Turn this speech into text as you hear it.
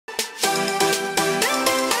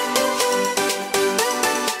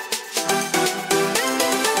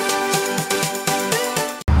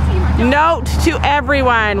note to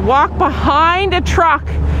everyone, walk behind a truck.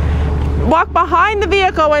 Walk behind the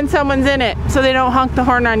vehicle when someone's in it so they don't honk the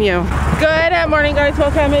horn on you. Good morning, guys.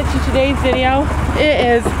 Welcome to today's video. It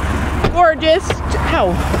is gorgeous.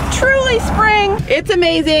 Oh, truly spring. It's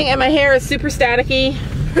amazing, and my hair is super staticky.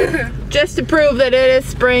 Just to prove that it is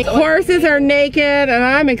spring. Horses are naked, and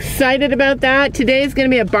I'm excited about that. Today is going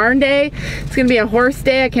to be a barn day. It's going to be a horse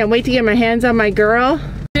day. I can't wait to get my hands on my girl.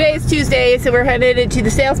 Today is Tuesday, so we're headed to the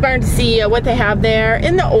sales barn to see what they have there.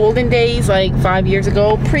 In the olden days, like 5 years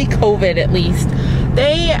ago, pre-COVID at least,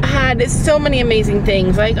 they had so many amazing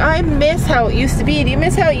things. Like, I miss how it used to be. Do you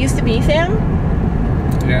miss how it used to be, Sam?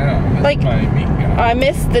 Yeah, like, my meat guy. I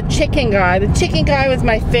miss the chicken guy. The chicken guy was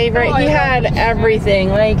my favorite. He had everything.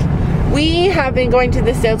 Like, we have been going to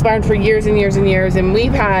the sales barn for years and years and years, and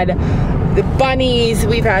we've had the bunnies,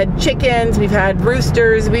 we've had chickens, we've had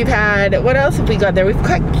roosters, we've had, what else have we got there? We've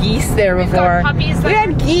got geese there before. Got puppies there.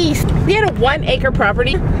 We had geese. We had a 1 acre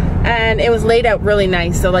property, and it was laid out really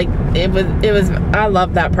nice. So like, it was, I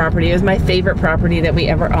love that property. It was my favorite property that we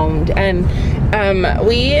ever owned. And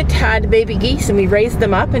we had baby geese, and we raised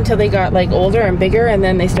them up until they got like older and bigger, and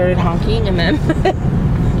then they started honking, and then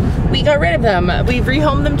we got rid of them. We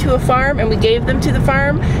rehomed them to a farm, and we gave them to the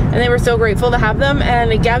farm, and they were so grateful to have them.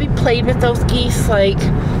 And Gabby played with those geese like,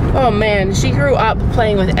 oh man, she grew up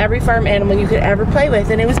playing with every farm animal you could ever play with.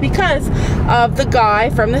 And it was because of the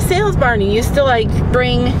guy from the sales barn. He used to like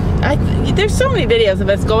bring, there's so many videos of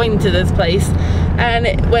us going to this place, and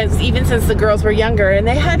it was even since the girls were younger, and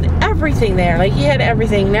they had everything there. Like, he had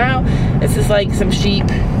everything. Now it's just like some sheep,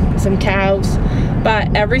 some cows.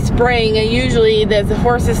 But every spring, usually the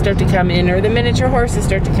horses start to come in, or the miniature horses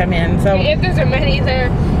start to come in. So if there's a mini there,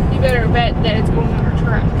 you better bet that it's going on our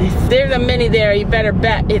truck. If there's a mini there, you better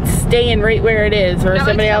bet it's staying right where it is, or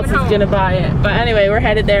somebody else is gonna buy it. But anyway, we're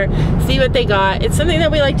headed there, see what they got. It's something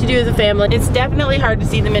that we like to do as a family. It's definitely hard to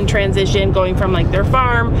see them in transition, going from like their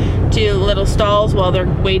farm to little stalls while they're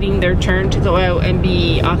waiting their turn to go out and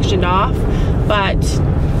be auctioned off. But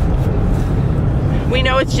we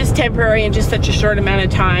know it's just temporary and just such a short amount of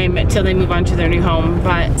time until they move on to their new home,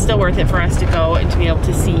 but it's still worth it for us to go and to be able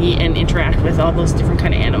to see and interact with all those different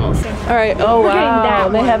kind of animals. All right, oh wow,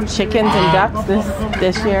 they have chickens and ducks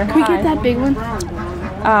this year. Can we get that big one?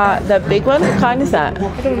 The big one? What kind is that?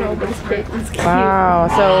 I don't know, but it's big. It's cute. Wow,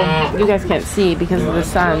 so you guys can't see because of the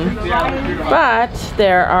sun, but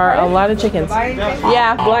there are a lot of chickens.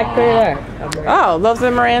 Yeah. Black pair there. Oh, those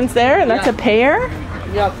are Morans there, and that's a pair?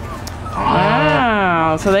 Yep.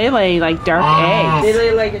 Wow, so they lay like dark eggs. They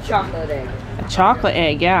lay like a chocolate egg. A chocolate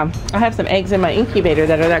egg, yeah. I have some eggs in my incubator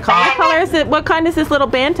that are that color. What color is it? What kind is this little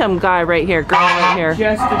bantam guy right here, girl right here?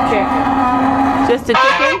 Just a chicken. Just a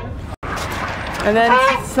chicken? And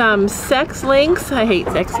then some sex links. I hate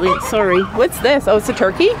sex links, sorry. What's this? Oh, it's a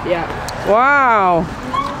turkey? Yeah. Wow.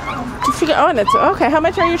 Oh, and it's, okay, how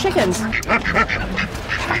much are your chickens?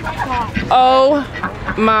 Oh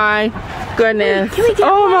my goodness.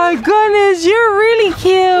 Oh my goodness, you're really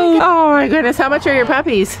cute. Oh my goodness, how much are your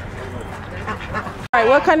puppies? Alright,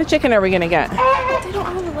 what kind of chicken are we gonna get? They don't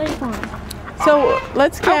have the light on. So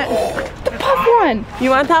let's get the puff one. You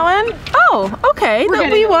want that one? Oh, okay.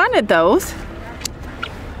 We wanted those.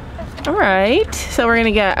 Alright, so we're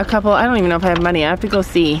gonna get a couple. I don't even know if I have money. I have to go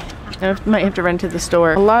see. I might have to run to the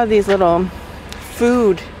store. A lot of these little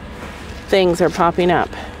food things are popping up.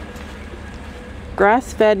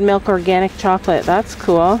 Grass-fed milk organic chocolate. That's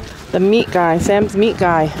cool. The meat guy, Sam's meat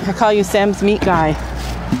guy. I call you Sam's meat guy.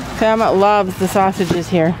 Sam loves the sausages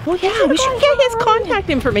here. Oh yeah, we should get his contact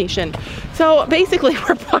information. So basically,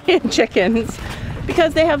 we're buying chickens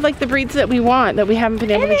because they have like the breeds that we want that we haven't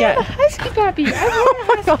been able to get. A husky puppy. Oh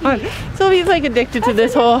my god. So he's like addicted to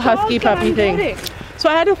this whole husky puppy thing. So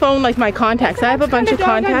I had to phone like my contacts. I have a bunch of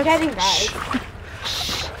contacts.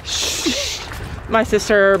 My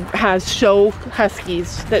sister has show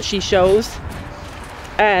huskies that she shows,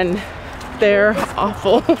 and they're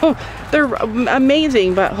awful. They're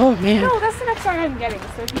amazing, but oh man. No, that's the next one I'm getting,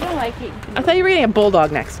 so if you don't like it, I thought you were getting a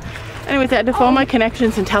bulldog next. Anyways, I had to phone my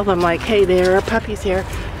connections and tell them like, hey, there are puppies here.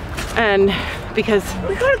 And because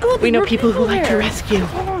we know people who like to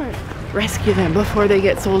rescue them before they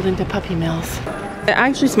get sold into puppy mills. It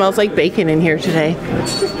actually smells like bacon in here today.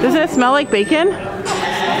 Does it smell like bacon?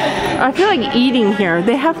 I feel like eating here.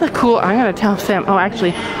 They have the cool, I'm gonna tell Sam, oh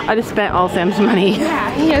actually, I just spent all Sam's money.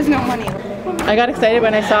 Yeah, he has no money. I got excited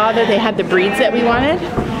when I saw that they had the breeds that we wanted,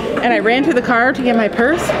 and I ran to the car to get my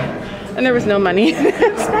purse, and there was no money.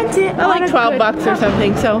 Spent it like 12 bucks or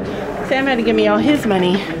something, so Sam had to give me all his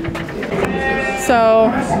money. So,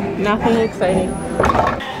 nothing exciting.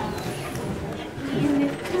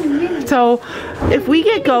 So if we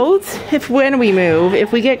get goats, when we move,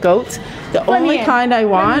 if we get goats, the only kind I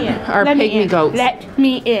want are pygmy goats. Let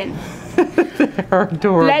me in. They're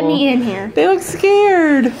adorable. Let me in here. They look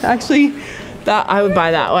scared. Actually, I would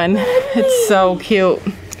buy that one. It's so cute.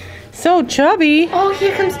 So chubby. Oh,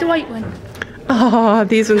 here comes the white one. Oh,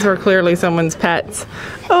 these ones were clearly someone's pets.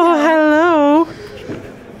 Oh, hello.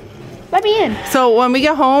 Let me in. So when we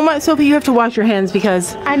get home, Sophie, you have to wash your hands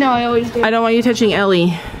because I know, I always do. I don't want you touching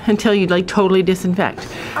Ellie until you like totally disinfect.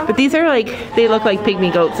 But these are like, they look like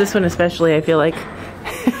pygmy goats. This one especially, I feel like.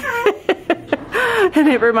 And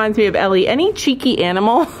it reminds me of Ellie. Any cheeky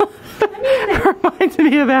animal reminds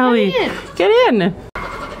me of Ellie. Get in.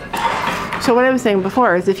 So what I was saying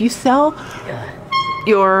before is if you sell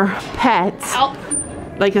your pets,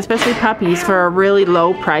 like especially puppies, for a really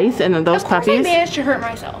low price, and those puppies, I managed to hurt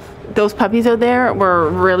myself. Those puppies out there were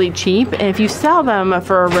really cheap, and if you sell them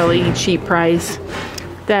for a really cheap price,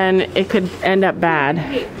 then it could end up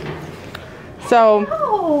bad. So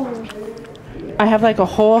I have like a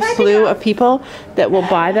whole slew of people that will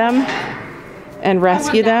buy them and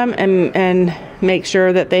rescue them and make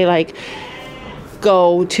sure that they like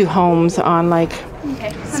go to homes on like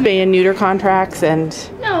spay and neuter contracts and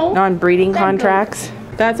non-breeding contracts.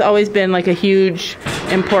 That's always been like a huge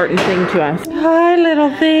important thing to us. Hi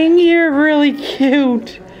little thing, you're really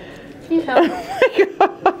cute. Oh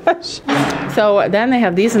my gosh. So then they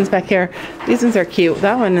have these ones back here. These ones are cute.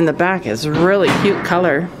 That one in the back is really cute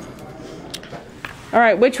color. All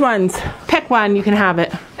right, which ones? Pick one, you can have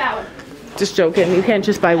it. That one. Just joking, you can't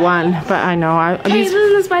just buy one, but I know. Hey,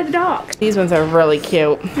 this one's by the dog. These ones are really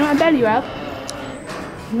cute. You want to bed you up?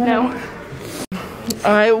 No.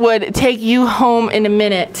 I would take you home in a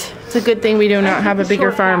minute. It's a good thing we do not have a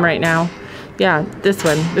bigger farm right now. Yeah, this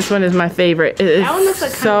one. This one is my favorite. It is that one looks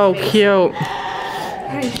like so cute.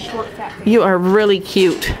 Short, fat. You are really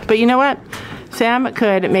cute. But you know what? Sam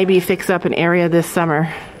could maybe fix up an area this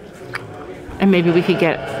summer. And maybe we could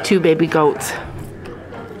get 2 baby goats.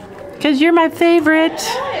 Because you're my favorite.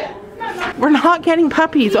 We're not getting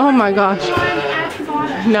puppies. Oh my gosh.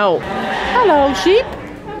 No. Hello, sheep.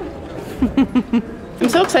 I'm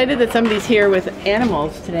so excited that somebody's here with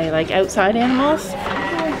animals today, like outside animals.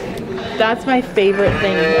 That's my favorite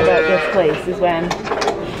thing about this place is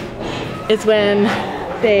when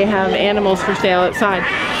they have animals for sale outside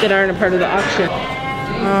that aren't a part of the auction.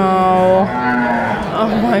 Oh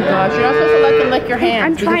my gosh, you're not supposed to let them lick your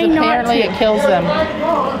hands because apparently it kills them.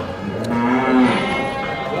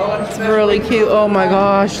 It's really cute. Oh my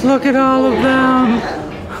gosh, look at all of them.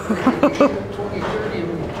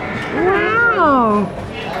 Wow.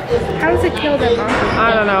 How does it kill them?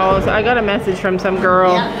 I don't know. I got a message from some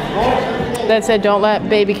girl that said don't let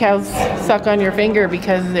baby cows suck on your finger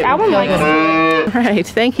because it will kill them. All right,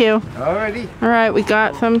 thank you. Alrighty. All right, we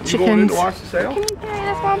got some chickens. Going in to watch the sale? Can you carry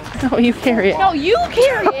this, Mom? Oh, you carry it. No, you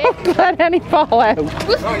carry it. Don't let any fall out.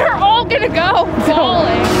 They're all gonna go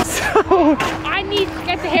falling. So, I need to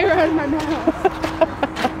get the hair out of my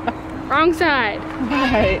mouth. Wrong side.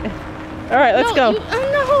 all right, let's go.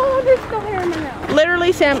 No, there's no hair in my mouth.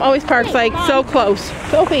 Literally, Sam always parks like so close.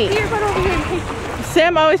 Sophie. Here, but over here and take it.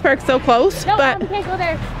 Sam always parks so close, No, but Mom, can't go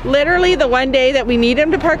there. literally the one day that we need him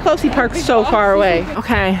to park close, he parks so far away.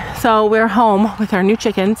 Okay, so we're home with our new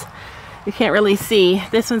chickens. You can't really see.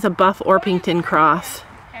 This one's a Buff Orpington cross.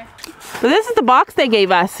 So this is the box they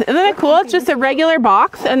gave us. Isn't that cool? It's just a regular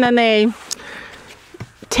box, and then they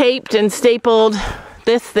taped and stapled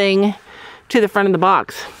this thing to the front of the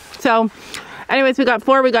box. So anyways, we got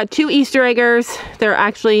 4. We got 2 Easter eggers. They're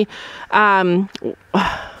actually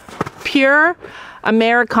pure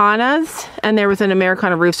Americanas, and there was an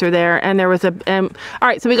Americana rooster there, and there was a all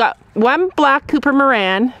right, so we got 1 black Cooper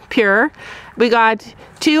Moran pure, we got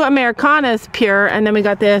 2 Americanas pure, and then we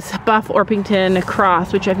got this Buff Orpington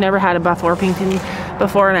cross, which I've never had a Buff Orpington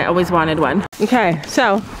before, and I always wanted one. Okay,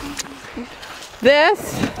 so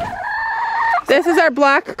this is our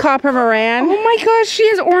black Copper Moran. Oh my gosh, she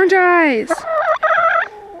has orange eyes.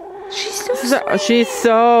 She's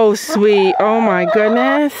so sweet. Oh my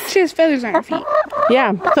goodness. She has feathers on her feet.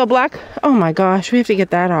 Yeah, so black, oh my gosh, we have to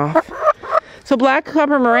get that off. So black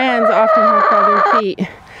Copper Morans often have feathered feet.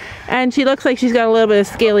 And she looks like she's got a little bit of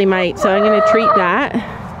scaly mite, so I'm gonna treat that.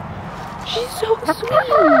 She's so sweet.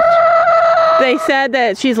 They said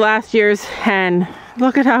that she's last year's hen.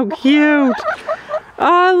 Look at how cute.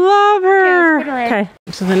 I love her. Okay,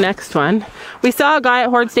 so the next one. We saw a guy at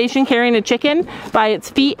Horde Station carrying a chicken by its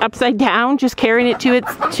feet upside down, just carrying it to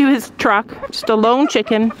his truck. Just a lone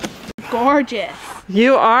chicken. gorgeous.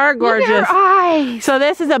 You are Look at gorgeous. her eyes. So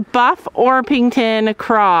this is a Buff Orpington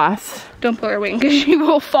cross. Don't pull her wing because she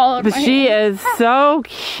will fall on But my she hand. is so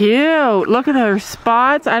cute. Look at her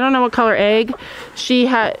spots. I don't know what color egg she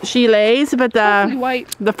lays, but Hopefully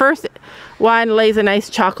white. the first one lays a nice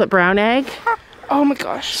chocolate brown egg. Oh my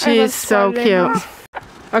gosh. I She's love so spotted cute. eggs.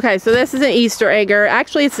 Okay, so this is an Easter egger.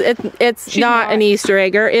 Actually, it's not an Easter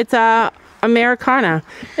egger. It's a Americana.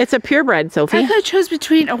 It's a purebred, Sophie. I could have chose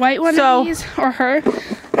between a white one So- of these or her.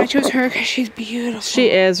 I chose her because she's beautiful. She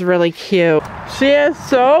is really cute. She is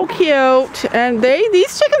so cute, and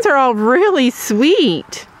these chickens are all really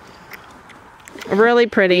sweet, really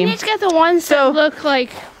pretty. You need to get the ones So- that look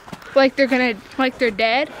like they're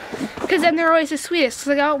dead, because then they're always the sweetest.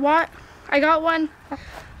 'Cause I got one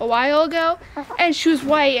a while ago, and she was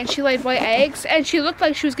white, and she laid white eggs, and she looked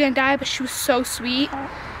like she was gonna die, but she was so sweet,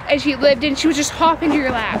 and she lived, and she would just hop into your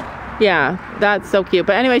lap. Yeah, that's so cute.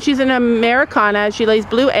 But anyway, she's an Americana. She lays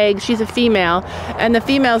blue eggs. She's a female, and the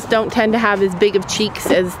females don't tend to have as big of cheeks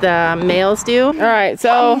as the males do. All right,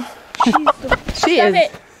 so she Stop is.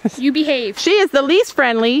 it. You behave. She is the least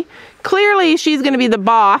friendly. Clearly, she's going to be the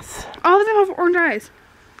boss. All of them have orange eyes.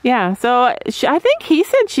 Yeah, so I think he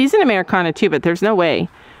said she's an Americana too, but there's no way.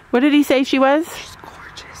 What did he say she was? She's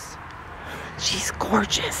gorgeous. She's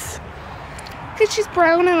gorgeous. Because she's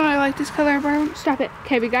brown, and I like this color of brown. Stop it.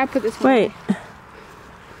 Okay, we gotta put this one. Wait.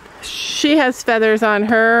 She has feathers on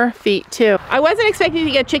her feet too. I wasn't expecting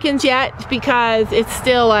to get chickens yet because it's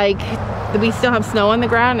still like, we still have snow on the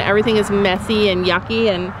ground. Everything is messy and yucky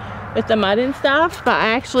and with the mud and stuff, but I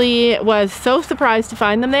actually was so surprised to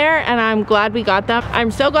find them there, and I'm glad we got them.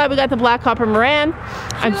 I'm so glad we got the Black Copper Moran.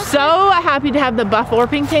 I'm so happy to have the Buff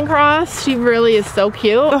Orpington cross. She really is so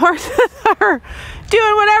cute. The horses are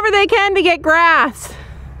doing whatever they can to get grass.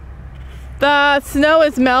 The snow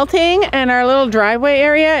is melting and our little driveway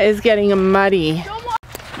area is getting muddy.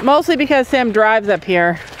 Mostly because Sam drives up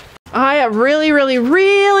here. I really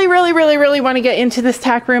want to get into this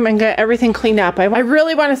tack room and get everything cleaned up. I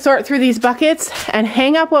really want to sort through these buckets and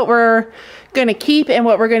hang up what we're going to keep and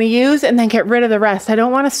what we're going to use, and then get rid of the rest. I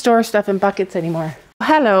don't want to store stuff in buckets anymore.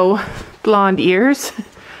 Hello, blonde ears.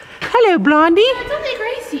 Hello, Blondie. It's only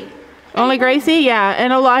Gracie. Only Gracie? Yeah,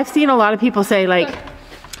 and I've seen a lot of people say like,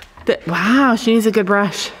 wow, she needs a good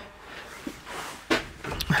brush.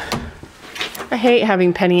 I hate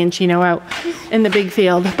having Penny and Chino out in the big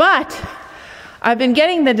field, but I've been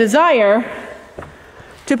getting the desire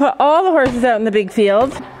to put all the horses out in the big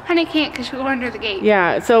field. Honey can't because she'll go under the gate.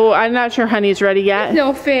 Yeah, so I'm not sure Honey's ready yet.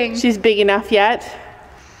 No thing. She's big enough yet.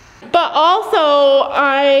 But also,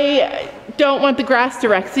 I don't want the grass to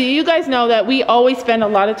wreck. So you guys know that we always spend a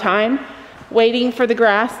lot of time waiting for the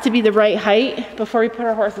grass to be the right height before we put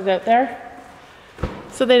our horses out there,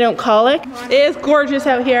 so they don't colic. It is gorgeous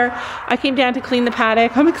out here. I came down to clean the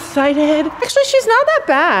paddock. I'm excited. Actually, she's not that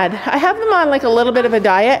bad. I have them on like a little bit of a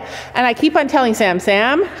diet, and I keep on telling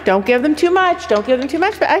Sam, don't give them too much, don't give them too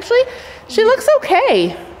much. But actually, she looks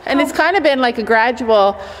okay. And it's kind of been like a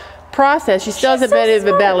gradual process. She still has a bit of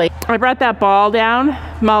a belly. I brought that ball down.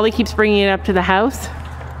 Molly keeps bringing it up to the house. All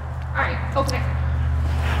right, open it.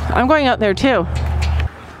 I'm going out there too.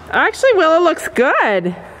 Actually, Willow looks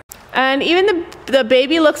good. And even the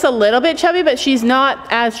baby looks a little bit chubby, but she's not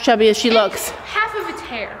as chubby as she looks. Half of its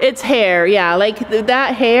hair. It's hair, yeah. Like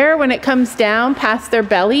that hair, when it comes down past their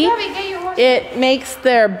belly, it makes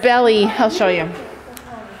their belly, I'll show you.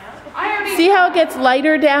 See how it gets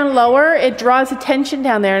lighter down lower? It draws attention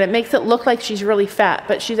down there and it makes it look like she's really fat,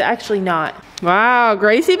 but she's actually not. Wow,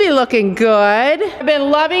 Gracie be looking good. I've been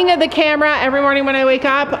loving the camera. Every morning when I wake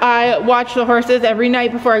up, I watch the horses. Every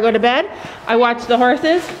night before I go to bed, I watch the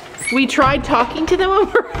horses. We tried talking to them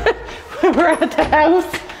when we're at the house.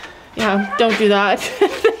 Yeah, don't do that.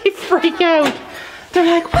 They freak out. They're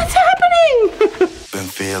like, what's happening? Been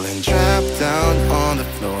feeling trapped down on the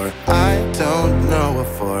floor. I don't know what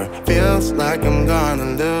for. Feels like I'm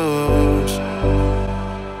gonna lose.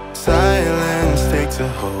 Silence takes a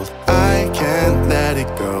hold. I can't let it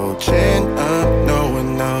go. Chin up, no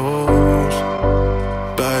one knows.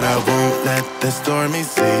 But I won't let the stormy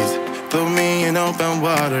seas throw me in open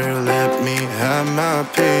water. Let me have my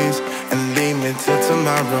peace and leave me till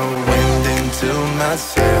tomorrow. Wind into my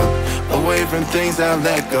sail, away from things I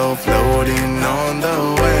let go, floating on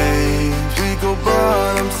the waves. We go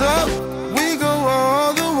bottoms up, we go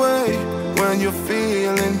all the way. When you're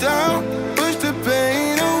feeling down, push the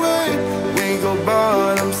pain away. We go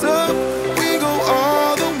bottoms up, we go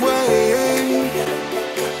all the way.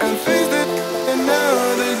 And face it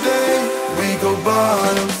another day. We go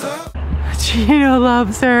bottoms up. Chino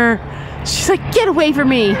loves her. She's like, get away from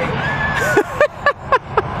me.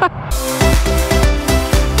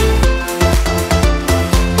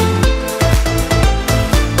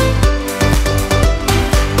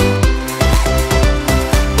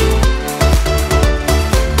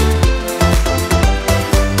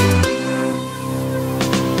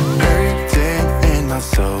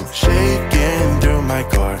 shaking through my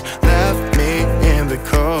car, left me in the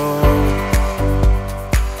cold.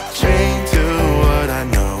 Chained to what I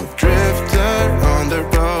know, drifter on the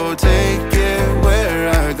road, take it where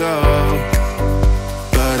I go.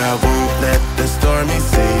 But I won't let the stormy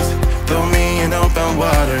seas throw me in open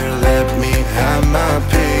water. Let me have my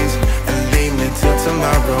peace and leave me till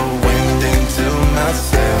tomorrow. Wind into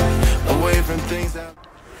myself, away from things that...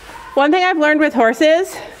 One thing I've learned with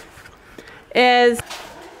horses is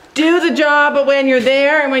do the job when you're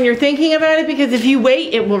there and when you're thinking about it, because if you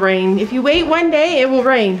wait, it will rain. If you wait one day, it will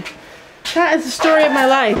rain. That is the story of my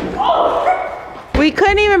life. We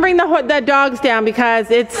couldn't even bring the dogs down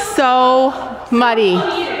because it's so muddy.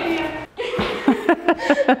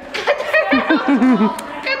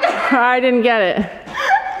 I didn't get it.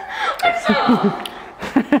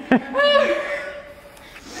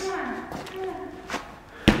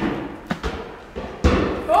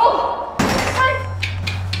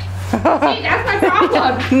 See, that's my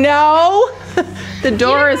problem. No, the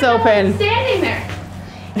door is open. Standing there.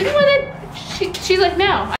 You know what? She's like,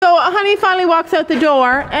 no. So Honey finally walks out the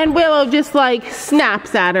door and Willow just like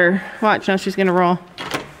snaps at her. Watch, now she's gonna roll.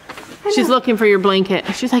 She's looking for your blanket.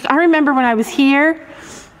 She's like, I remember when I was here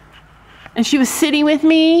and she was sitting with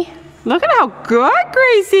me. Look at how good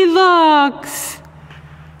Gracie looks.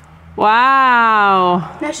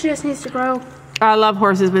 Wow. Now she just needs to grow. I love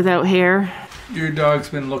horses without hair. Your dog's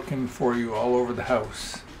been looking for you all over the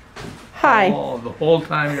house. Hi. Oh, the whole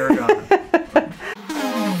time you're gone.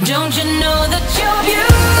 Don't you know that you're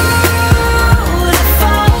beautiful?